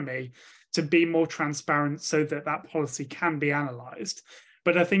economy to be more transparent, so that policy can be analysed.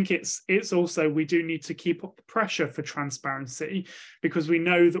 But I think it's also, we do need to keep up the pressure for transparency, because we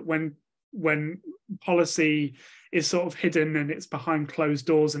know that when policy is sort of hidden and it's behind closed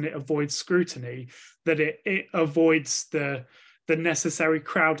doors and it avoids scrutiny, that it avoids the necessary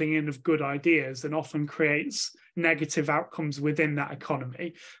crowding in of good ideas and often creates negative outcomes within that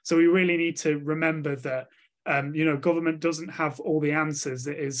economy. So we really need to remember that government doesn't have all the answers.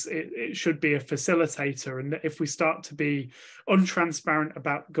 It should be a facilitator, and that if we start to be untransparent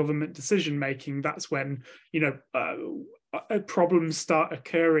about government decision making, that's when problems start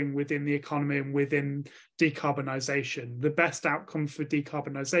occurring within the economy and within decarbonisation. The best outcome for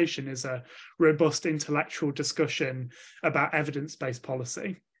decarbonisation is a robust intellectual discussion about evidence-based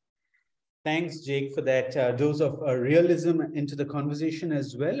policy. Thanks, Jake, for that dose of realism into the conversation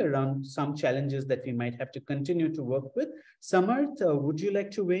as well around some challenges that we might have to continue to work with. Samarth, would you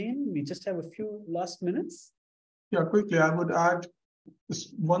like to weigh in? We just have a few last minutes. Yeah, quickly, I would add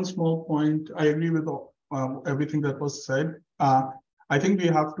one small point. I agree with everything that was said. I think we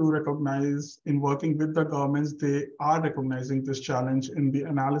have to recognize, in working with the governments, they are recognizing this challenge in the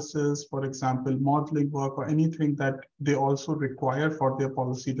analysis, for example, modeling work or anything that they also require for their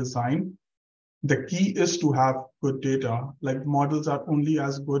policy design. The key is to have good data. Like, models are only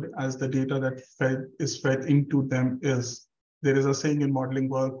as good as the data that is fed into them is. There is a saying in modeling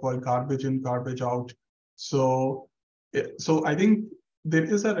work called garbage in, garbage out. So I think there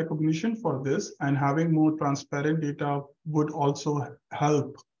is a recognition for this, and having more transparent data would also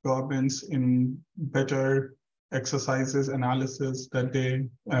help governments in better exercises, analysis that they,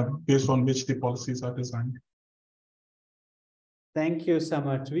 based on which the policies are designed. Thank you,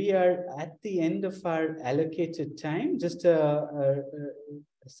 Samarth. We are at the end of our allocated time. Just a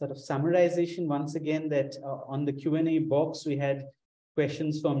sort of summarization once again, that on the Q&A box, we had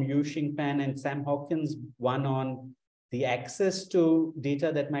questions from Yu Xing Pan and Sam Hawkins, one on the access to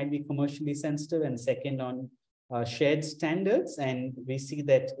data that might be commercially sensitive, and second on shared standards. And we see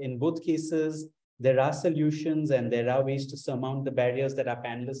that in both cases, there are solutions and there are ways to surmount the barriers that our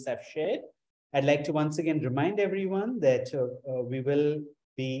panelists have shared. I'd like to once again remind everyone that we will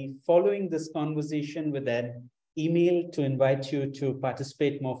be following this conversation with an email to invite you to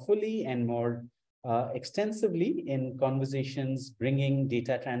participate more fully and more extensively in conversations bringing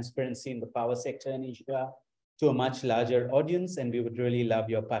data transparency in the power sector in Asia to a much larger audience, and we would really love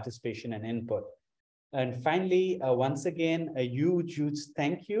your participation and input. And finally, once again, a huge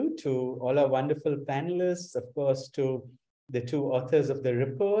thank you to all our wonderful panelists, of course, to the two authors of the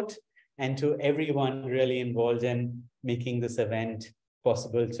report, and to everyone really involved in making this event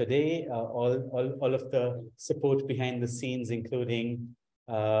possible today. All of the support behind the scenes, including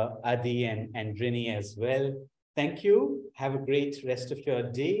Adi and Rini as well. Thank you. Have a great rest of your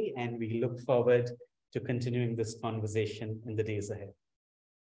day, and we look forward to continuing this conversation in the days ahead.